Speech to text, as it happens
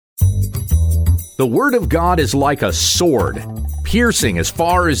The Word of God is like a sword, piercing as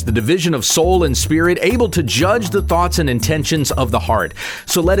far as the division of soul and spirit, able to judge the thoughts and intentions of the heart.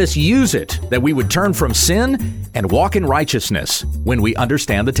 So let us use it, that we would turn from sin and walk in righteousness when we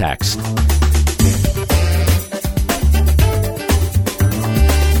understand the text.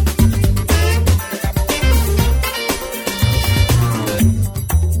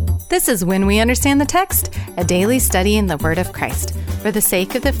 This is When We Understand the Text, a daily study in the Word of Christ, for the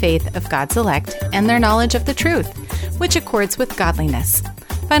sake of the faith of God's elect and their knowledge of the truth, which accords with godliness.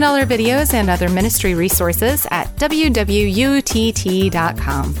 Find all our videos and other ministry resources at www.utt.com.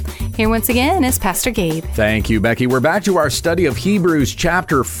 Here once again is Pastor Gabe. Thank you, Becky. We're back to our study of Hebrews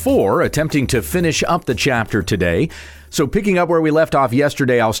chapter 4, attempting to finish up the chapter today. So picking up where we left off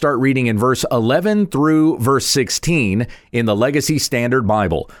yesterday, I'll start reading in verse 11 through verse 16 in the Legacy Standard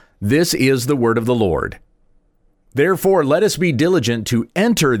Bible. This is the word of the Lord. Therefore, let us be diligent to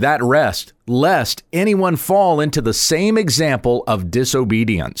enter that rest, lest anyone fall into the same example of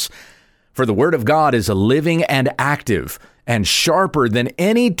disobedience. For the word of God is a living and active, and sharper than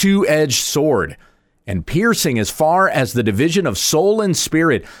any two-edged sword, and piercing as far as the division of soul and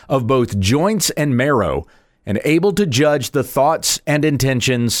spirit, of both joints and marrow, and able to judge the thoughts and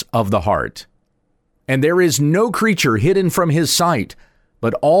intentions of the heart. And there is no creature hidden from his sight,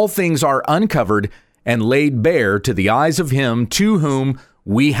 but all things are uncovered and laid bare to the eyes of him to whom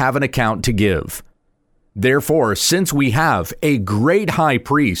we have an account to give. Therefore, since we have a great high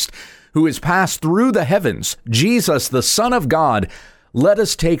priest who has passed through the heavens, Jesus, the Son of God, let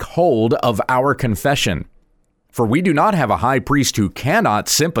us take hold of our confession. For we do not have a high priest who cannot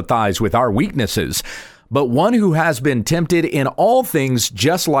sympathize with our weaknesses, but one who has been tempted in all things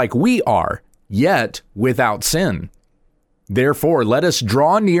just like we are, yet without sin. Therefore, let us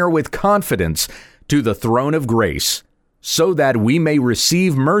draw near with confidence to the throne of grace, so that we may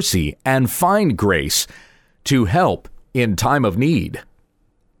receive mercy and find grace to help in time of need.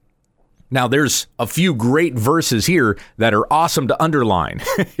 Now, there's a few great verses here that are awesome to underline.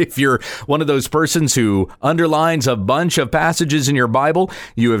 If you're one of those persons who underlines a bunch of passages in your Bible,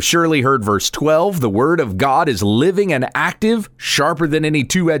 you have surely heard verse 12. The word of God is living and active, sharper than any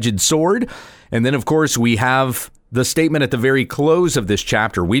two-edged sword. And then, of course, we have the statement at the very close of this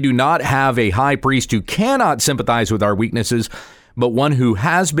chapter. We do not have a high priest who cannot sympathize with our weaknesses, but one who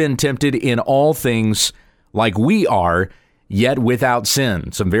has been tempted in all things like we are, yet without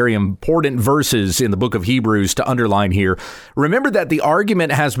sin. Some very important verses in the book of Hebrews to underline here. Remember that the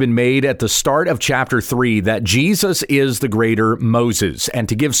argument has been made at the start of chapter 3 that Jesus is the greater Moses. And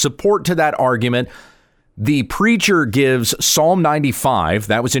to give support to that argument, the preacher gives Psalm 95,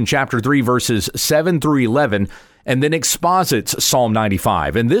 that was in chapter 3, verses 7 through 11, and then exposits Psalm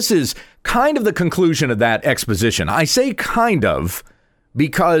 95. And this is kind of the conclusion of that exposition. I say kind of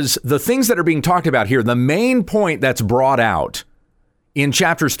because the things that are being talked about here, the main point that's brought out in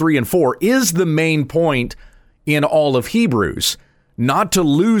chapters 3 and 4 is the main point in all of Hebrews. Not to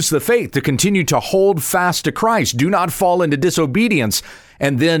lose the faith, to continue to hold fast to Christ. Do not fall into disobedience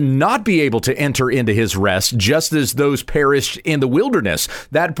and then not be able to enter into his rest, just as those perished in the wilderness.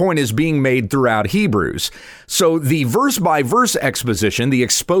 That point is being made throughout Hebrews. So the verse-by-verse exposition, the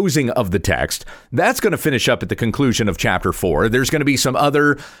exposing of the text, that's going to finish up at the conclusion of chapter 4. There's going to be some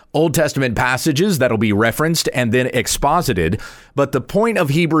other Old Testament passages that'll be referenced and then exposited. But the point of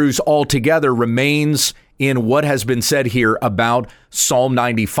Hebrews altogether remains in what has been said here about Psalm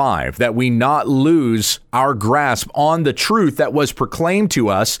 95, that we not lose our grasp on the truth that was proclaimed to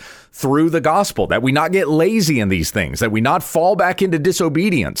us through the gospel, that we not get lazy in these things, that we not fall back into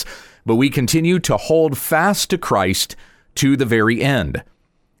disobedience, but we continue to hold fast to Christ to the very end.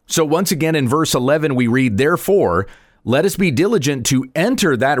 So once again, in verse 11, we read, therefore, let us be diligent to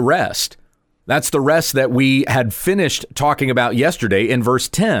enter that rest. That's the rest that we had finished talking about yesterday in verse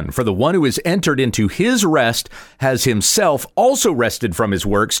 10. For the one who has entered into his rest has himself also rested from his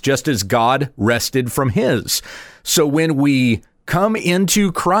works, just as God rested from his. So when we come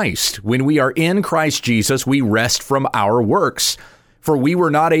into Christ, when we are in Christ Jesus, we rest from our works. For we were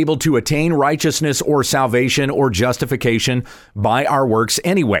not able to attain righteousness or salvation or justification by our works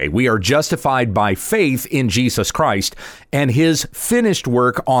anyway. We are justified by faith in Jesus Christ and his finished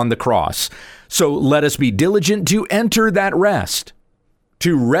work on the cross. So let us be diligent to enter that rest,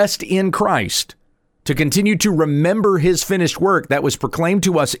 to rest in Christ, to continue to remember his finished work that was proclaimed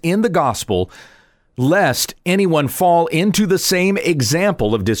to us in the gospel, lest anyone fall into the same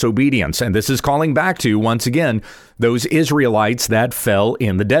example of disobedience. And this is calling back to, once again, those Israelites that fell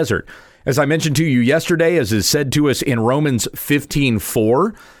in the desert. As I mentioned to you yesterday, as is said to us in Romans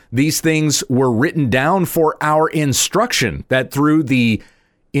 15:4, these things were written down for our instruction, that through the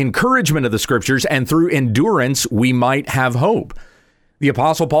encouragement of the scriptures, and through endurance, we might have hope. The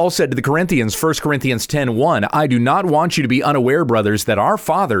Apostle Paul said to the Corinthians, 1 Corinthians 10:1, I do not want you to be unaware, brothers, that our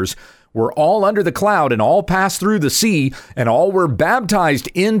fathers were all under the cloud and all passed through the sea, and all were baptized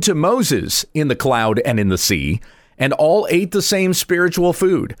into Moses in the cloud and in the sea, and all ate the same spiritual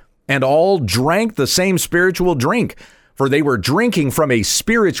food, and all drank the same spiritual drink, for they were drinking from a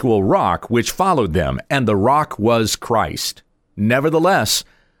spiritual rock which followed them, and the rock was Christ. Nevertheless,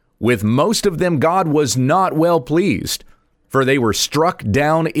 with most of them God was not well pleased, for they were struck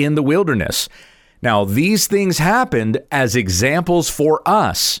down in the wilderness. Now these things happened as examples for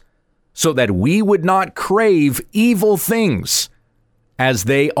us, so that we would not crave evil things, as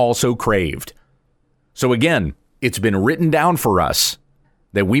they also craved. So again, it's been written down for us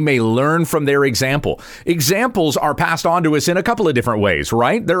that we may learn from their example. Examples are passed on to us in a couple of different ways,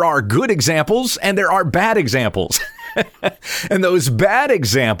 right? There are good examples and there are bad examples. And those bad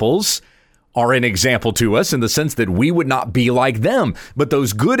examples are an example to us in the sense that we would not be like them. But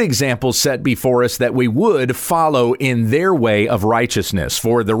those good examples set before us that we would follow in their way of righteousness.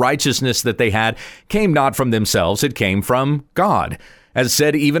 For the righteousness that they had came not from themselves, it came from God. As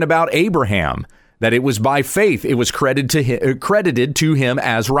said even about Abraham, that it was by faith, it was credited to him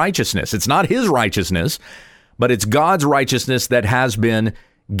as righteousness. It's not his righteousness, but it's God's righteousness that has been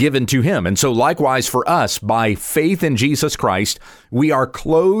given to him. And so likewise for us, by faith in Jesus Christ, we are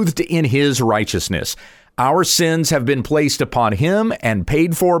clothed in his righteousness. Our sins have been placed upon him and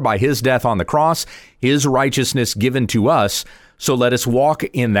paid for by his death on the cross, his righteousness given to us. So let us walk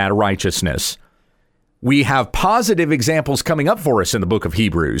in that righteousness. We have positive examples coming up for us in the book of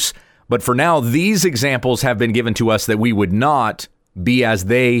Hebrews. But for now, these examples have been given to us that we would not be as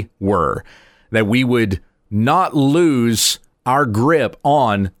they were, that we would not lose our grip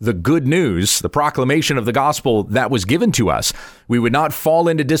on the good news, the proclamation of the gospel that was given to us. We would not fall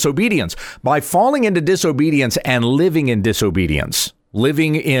into disobedience. By falling into disobedience and living in disobedience,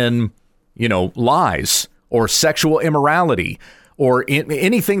 living in, lies or sexual immorality or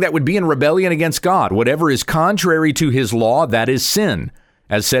anything that would be in rebellion against God, whatever is contrary to his law, that is sin.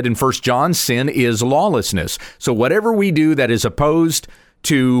 As said in 1 John, sin is lawlessness. So whatever we do that is opposed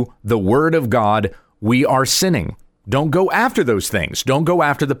to the word of God, we are sinning. Don't go after those things. Don't go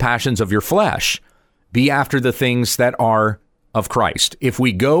after the passions of your flesh. Be after the things that are of Christ. If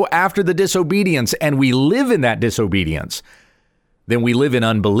we go after the disobedience and we live in that disobedience, then we live in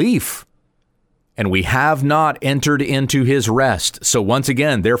unbelief and we have not entered into his rest. So once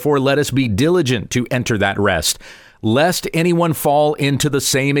again, therefore, let us be diligent to enter that rest, lest anyone fall into the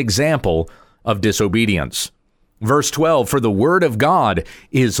same example of disobedience. Verse 12, for the word of God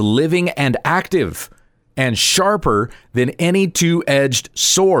is living and active, and sharper than any two-edged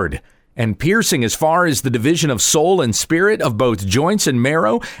sword, and piercing as far as the division of soul and spirit, of both joints and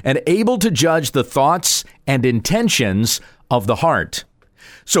marrow, and able to judge the thoughts and intentions of the heart.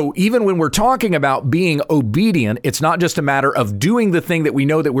 So even when we're talking about being obedient, it's not just a matter of doing the thing that we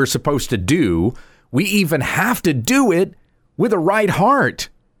know that we're supposed to do. We even have to do it with a right heart.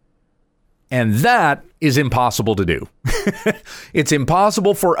 And that is impossible to do. It's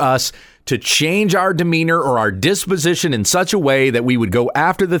impossible for us to change our demeanor or our disposition in such a way that we would go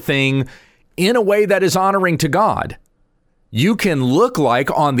after the thing in a way that is honoring to God. You can look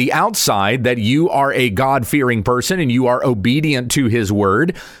like on the outside that you are a God-fearing person and you are obedient to his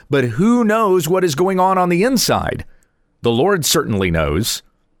word, but who knows what is going on the inside? The Lord certainly knows,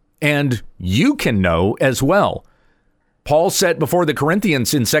 and you can know as well. Paul said before the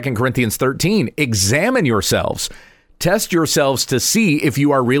Corinthians in 2 Corinthians 13, examine yourselves, test yourselves to see if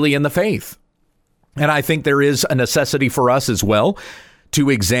you are really in the faith. And I think there is a necessity for us as well to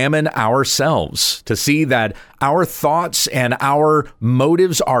examine ourselves, to see that our thoughts and our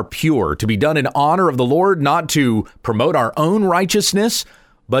motives are pure, to be done in honor of the Lord, not to promote our own righteousness,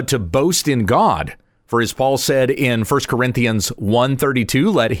 but to boast in God. For as Paul said in 1 Corinthians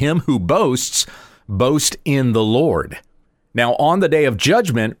 1:32, let him who boasts boast in the Lord. Now, on the day of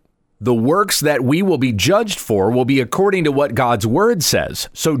judgment, the works that we will be judged for will be according to what God's word says.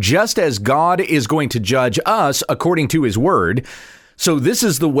 So just as God is going to judge us according to his word, so this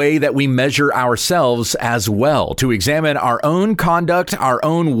is the way that we measure ourselves as well, to examine our own conduct, our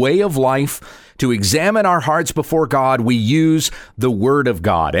own way of life, to examine our hearts before God. We use the word of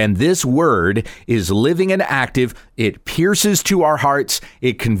God, and this word is living and active. It pierces to our hearts.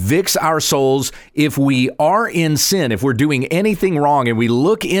 It convicts our souls. If we are in sin, if we're doing anything wrong, and we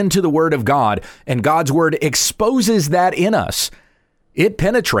look into the word of God, and God's word exposes that in us, it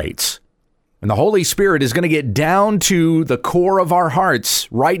penetrates. And the Holy Spirit is going to get down to the core of our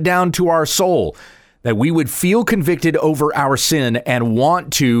hearts, right down to our soul. that we would feel convicted over our sin and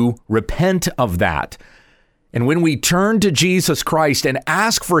want to repent of that. And when we turn to Jesus Christ and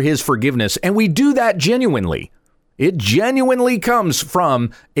ask for his forgiveness, and we do that genuinely, it genuinely comes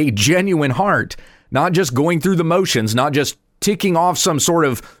from a genuine heart, not just going through the motions, not just ticking off some sort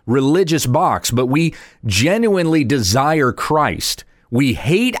of religious box, but we genuinely desire Christ. We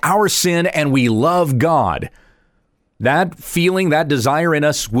hate our sin and we love God. That feeling, that desire in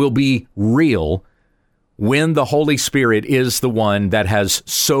us will be real when the Holy Spirit is the one that has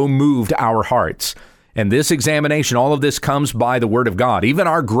so moved our hearts. And this examination, all of this comes by the Word of God. Even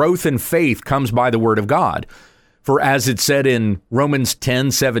our growth in faith comes by the Word of God. For as it said in Romans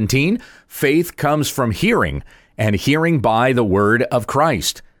 10:17, faith comes from hearing, and hearing by the word of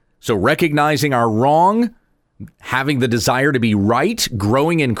Christ. So recognizing our wrong, having the desire to be right,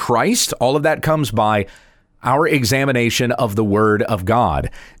 growing in Christ, all of that comes by our examination of the Word of God.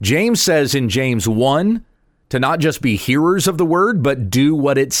 James says in James 1 to not just be hearers of the Word, but do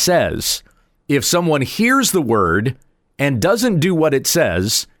what it says. If someone hears the Word and doesn't do what it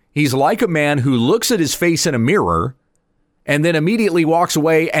says, he's like a man who looks at his face in a mirror and then immediately walks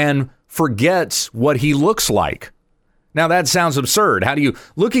away and forgets what he looks like. Now, that sounds absurd. How do you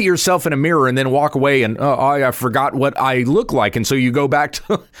look at yourself in a mirror and then walk away and, I forgot what I look like, and so you go back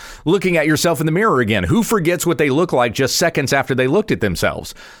to looking at yourself in the mirror again? Who forgets what they look like just seconds after they looked at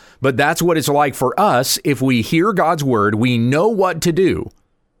themselves? But that's what it's like for us. If we hear God's word, we know what to do.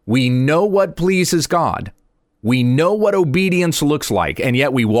 We know what pleases God. We know what obedience looks like, and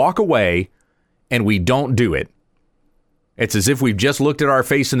yet we walk away and we don't do it. It's as if we've just looked at our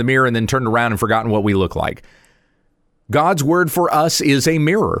face in the mirror and then turned around and forgotten what we look like. God's word for us is a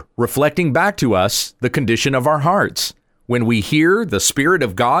mirror, reflecting back to us the condition of our hearts. When we hear the Spirit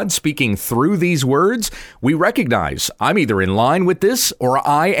of God speaking through these words, we recognize I'm either in line with this or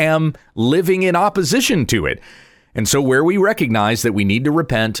I am living in opposition to it. And so where we recognize that we need to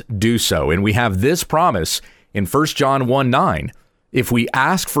repent, do so. And we have this promise in 1 John 1:9. If we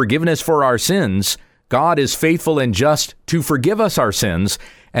ask forgiveness for our sins, God is faithful and just to forgive us our sins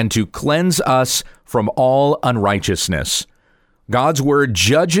and to cleanse us from all unrighteousness. God's word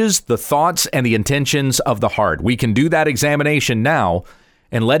judges the thoughts and the intentions of the heart. We can do that examination now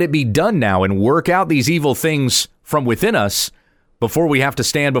and let it be done now and work out these evil things from within us before we have to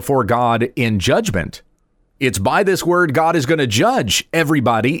stand before God in judgment. It's by this word God is going to judge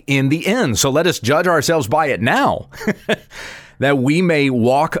everybody in the end. So let us judge ourselves by it now, that we may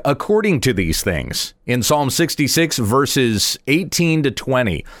walk according to these things. In Psalm 66, verses 18 to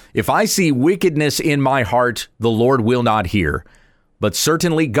 20, if I see wickedness in my heart, the Lord will not hear. But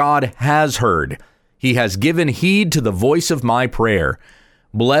certainly God has heard. He has given heed to the voice of my prayer.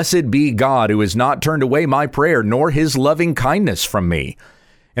 Blessed be God who has not turned away my prayer, nor his loving kindness from me.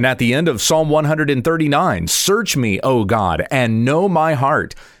 And at the end of Psalm 139, search me, O God, and know my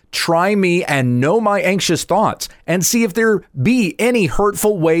heart. Try me and know my anxious thoughts, and see if there be any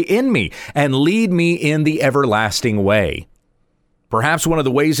hurtful way in me, and lead me in the everlasting way. Perhaps one of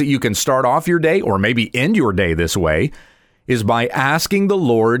the ways that you can start off your day, or maybe end your day this way, is by asking the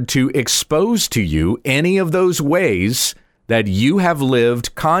Lord to expose to you any of those ways that you have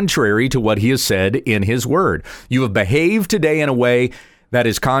lived contrary to what he has said in his word. You have behaved today in a way that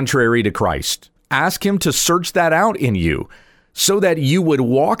is contrary to Christ. Ask him to search that out in you so that you would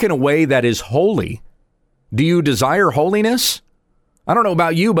walk in a way that is holy. Do you desire holiness? I don't know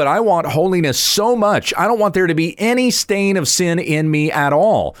about you, but I want holiness so much. I don't want there to be any stain of sin in me at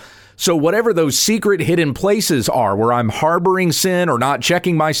all. So whatever those secret hidden places are where I'm harboring sin or not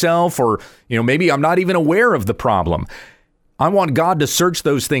checking myself, or, maybe I'm not even aware of the problem, I want God to search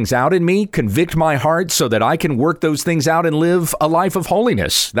those things out in me, convict my heart so that I can work those things out and live a life of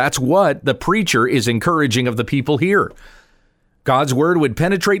holiness. That's what the preacher is encouraging of the people here. God's word would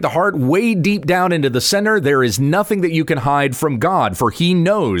penetrate the heart way deep down into the center. There is nothing that you can hide from God, for he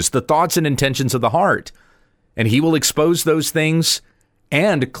knows the thoughts and intentions of the heart. And he will expose those things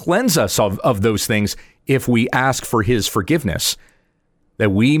and cleanse us of those things if we ask for his forgiveness,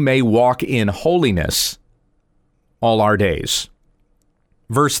 that we may walk in holiness all our days.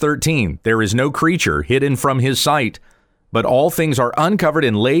 Verse 13, there is no creature hidden from his sight, but all things are uncovered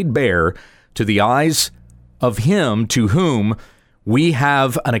and laid bare to the eyes of him to whom we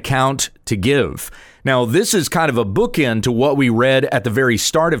have an account to give. Now, this is kind of a bookend to what we read at the very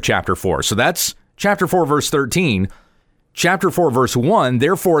start of chapter 4. So that's chapter 4, verse 13. Chapter 4, verse 1,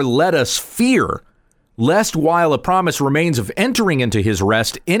 therefore let us fear, lest while a promise remains of entering into his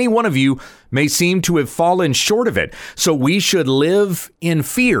rest, any one of you may seem to have fallen short of it. So we should live in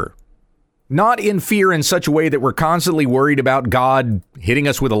fear. Not in fear in such a way that we're constantly worried about God hitting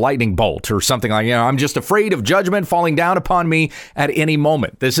us with a lightning bolt or something like, I'm just afraid of judgment falling down upon me at any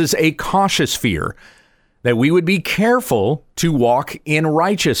moment. This is a cautious fear, that we would be careful to walk in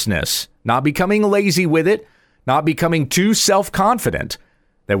righteousness, not becoming lazy with it, not becoming too self-confident,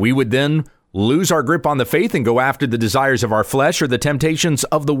 that we would then lose our grip on the faith and go after the desires of our flesh or the temptations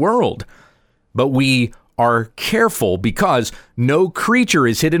of the world. But we are careful because no creature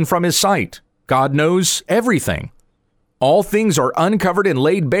is hidden from his sight. God knows everything. All things are uncovered and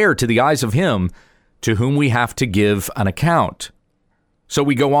laid bare to the eyes of him to whom we have to give an account. So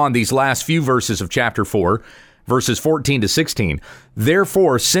we go on these last few verses of chapter 4, verses 14 to 16.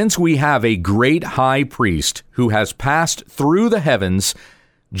 Therefore, since we have a great high priest who has passed through the heavens,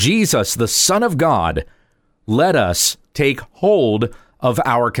 Jesus, the Son of God, let us take hold of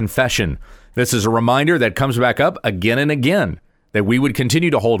our confession. This is a reminder that comes back up again and again, that we would continue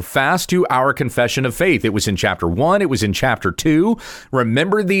to hold fast to our confession of faith. It was in chapter 1. It was in chapter 2.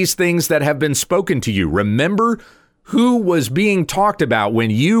 Remember these things that have been spoken to you. Remember who was being talked about when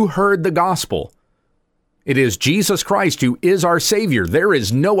you heard the gospel. It is Jesus Christ who is our Savior. There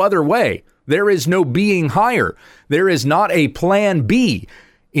is no other way. There is no being higher. There is not a plan B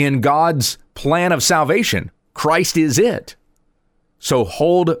in God's plan of salvation. Christ is it. So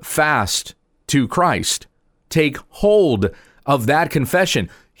hold fast to Christ. Take hold of that confession.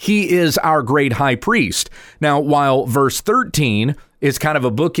 He is our great high priest. Now, while verse 13 is kind of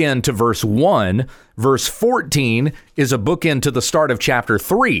a bookend to verse 1, verse 14 is a bookend to the start of chapter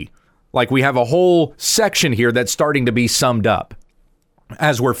 3. Like we have a whole section here that's starting to be summed up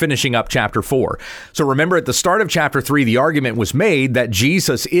as we're finishing up chapter 4. So remember, at the start of chapter 3, the argument was made that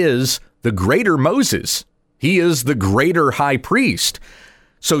Jesus is the greater Moses. He is the greater high priest.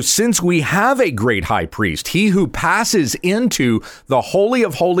 So since we have a great high priest, he who passes into the Holy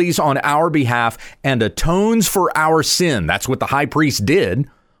of Holies on our behalf and atones for our sin, that's what the high priest did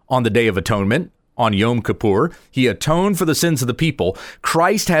on the Day of Atonement, on Yom Kippur. He atoned for the sins of the people.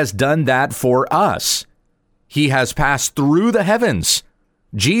 Christ has done that for us. He has passed through the heavens.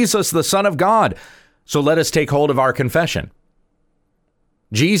 Jesus, the Son of God. So let us take hold of our confession.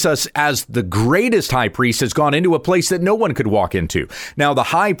 Jesus, as the greatest high priest, has gone into a place that no one could walk into. Now, the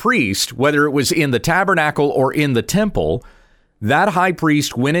high priest, whether it was in the tabernacle or in the temple, that high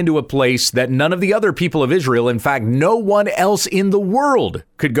priest went into a place that none of the other people of Israel, in fact, no one else in the world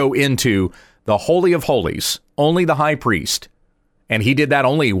could go into, the Holy of Holies, only the high priest. And he did that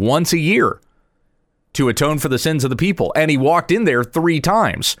only once a year to atone for the sins of the people. And he walked in there 3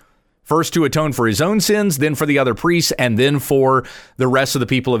 times. First to atone for his own sins, then for the other priests, and then for the rest of the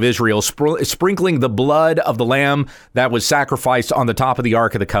people of Israel, sprinkling the blood of the lamb that was sacrificed on the top of the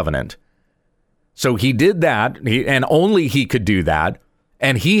Ark of the Covenant. So he did that, and only he could do that.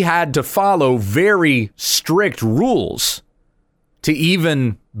 And he had to follow very strict rules to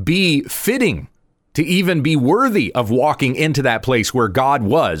even be fitting, to even be worthy of walking into that place where God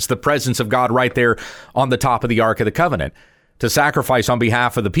was, the presence of God right there on the top of the Ark of the Covenant, to sacrifice on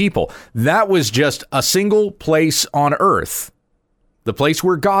behalf of the people. That was just a single place on earth, the place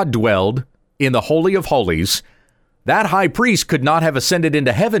where God dwelled in the Holy of Holies. That high priest could not have ascended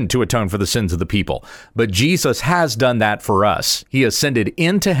into heaven to atone for the sins of the people, but Jesus has done that for us. He ascended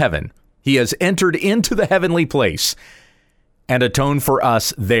into heaven. He has entered into the heavenly place and atoned for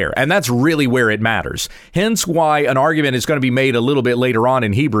us there. And that's really where it matters. Hence why an argument is going to be made a little bit later on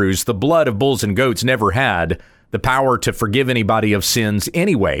in Hebrews. The blood of bulls and goats never had the power to forgive anybody of sins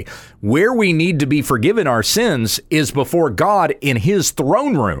anyway. Where we need to be forgiven our sins is before God in his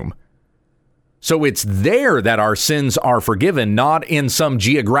throne room. So it's there that our sins are forgiven, not in some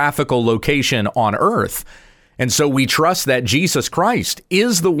geographical location on earth. And so we trust that Jesus Christ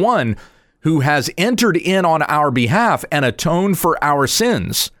is the one who has entered in on our behalf and atoned for our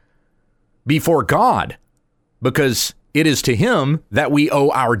sins before God, because it is to him that we owe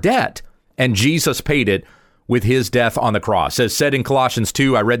our debt, and Jesus paid it with his death on the cross. As said in Colossians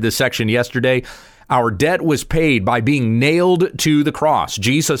 2, I read this section yesterday, our debt was paid by being nailed to the cross.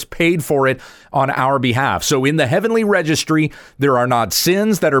 Jesus paid for it on our behalf. So in the heavenly registry, there are not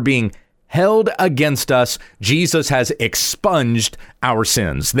sins that are being held against us. Jesus has expunged our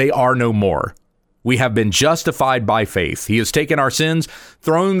sins. They are no more. We have been justified by faith. He has taken our sins,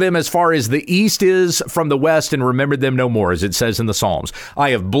 thrown them as far as the east is from the west, and remembered them no more, as it says in the Psalms.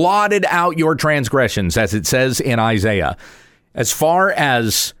 I have blotted out your transgressions, as it says in Isaiah. As far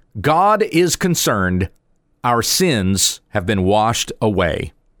as God is concerned, our sins have been washed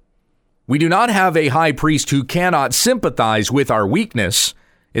away. We do not have a high priest who cannot sympathize with our weakness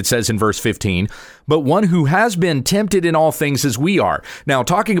It says in verse 15, but one who has been tempted in all things as we are. Now,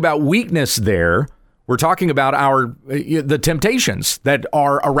 talking about weakness there, we're talking about the temptations that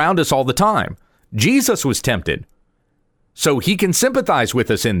are around us all the time. Jesus was tempted, so he can sympathize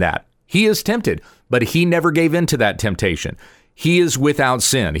with us in that. He is tempted, but he never gave in to that temptation. He is without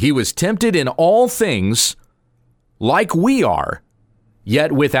sin. He was tempted in all things like we are,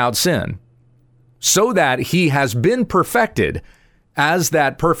 yet without sin, so that he has been perfected as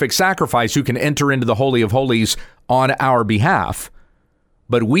that perfect sacrifice who can enter into the Holy of Holies on our behalf.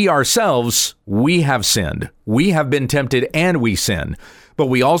 But we ourselves, we have sinned. We have been tempted and we sin. But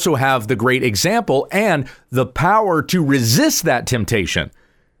we also have the great example and the power to resist that temptation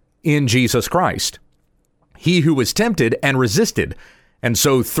in Jesus Christ. He who was tempted and resisted. And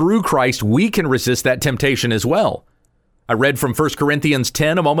so through Christ, we can resist that temptation as well. I read from 1 Corinthians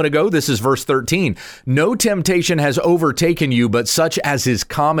 10 a moment ago. This is verse 13. No temptation has overtaken you, but such as is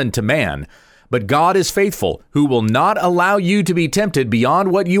common to man. But God is faithful, who will not allow you to be tempted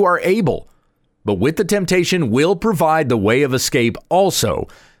beyond what you are able, but with the temptation will provide the way of escape also,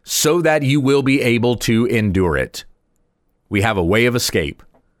 so that you will be able to endure it. We have a way of escape,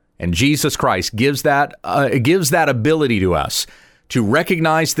 and Jesus Christ gives that ability to us to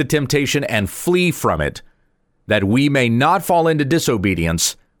recognize the temptation and flee from it, that we may not fall into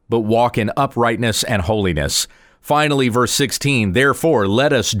disobedience, but walk in uprightness and holiness. Finally, verse 16, therefore,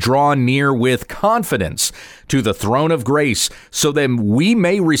 let us draw near with confidence to the throne of grace, so that we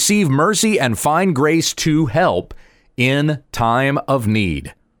may receive mercy and find grace to help in time of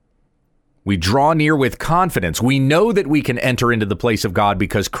need. We draw near with confidence. We know that we can enter into the place of God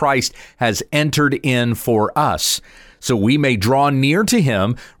because Christ has entered in for us. So we may draw near to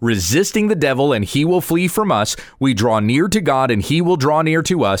him, resisting the devil, and he will flee from us. We draw near to God, and he will draw near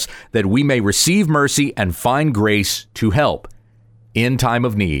to us, that we may receive mercy and find grace to help in time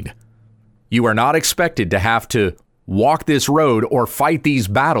of need. You are not expected to have to walk this road or fight these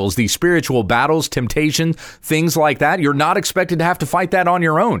battles, these spiritual battles, temptation, things like that. You're not expected to have to fight that on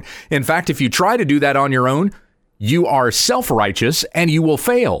your own. In fact, if you try to do that on your own, you are self-righteous and you will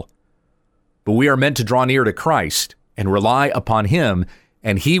fail. But we are meant to draw near to Christ and rely upon him,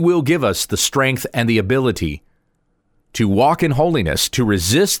 and he will give us the strength and the ability to walk in holiness, to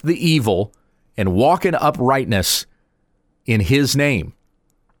resist the evil, and walk in uprightness in his name.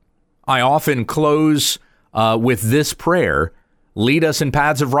 I often close with this prayer, lead us in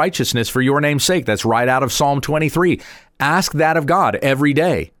paths of righteousness for your name's sake. That's right out of Psalm 23. Ask that of God every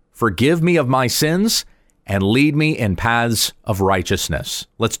day. Forgive me of my sins and lead me in paths of righteousness.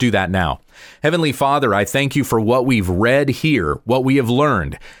 Let's do that now. Heavenly Father, I thank you for what we've read here, what we have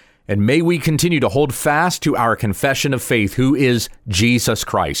learned, and may we continue to hold fast to our confession of faith, who is Jesus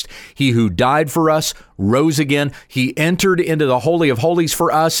Christ. He who died for us, rose again. He entered into the Holy of Holies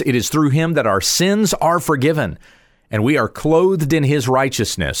for us. It is through him that our sins are forgiven, and we are clothed in his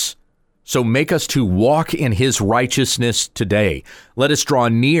righteousness. So make us to walk in his righteousness today. Let us draw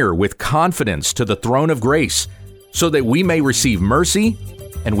near with confidence to the throne of grace, so that we may receive mercy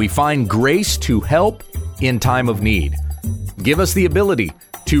and we find grace to help in time of need. Give us the ability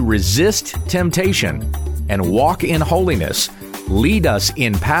to resist temptation and walk in holiness. Lead us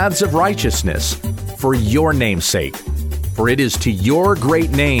in paths of righteousness for your name's sake. For it is to your great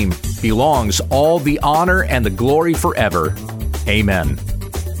name belongs all the honor and the glory forever. Amen.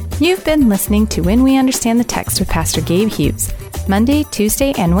 You've been listening to When We Understand the Text with Pastor Gabe Hughes. Monday,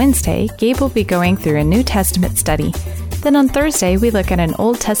 Tuesday, and Wednesday, Gabe will be going through a New Testament study. Then on Thursday, we look at an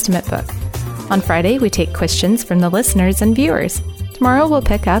Old Testament book. On Friday, we take questions from the listeners and viewers. Tomorrow, we'll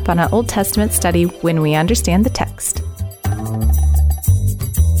pick up on an Old Testament study when we understand the text.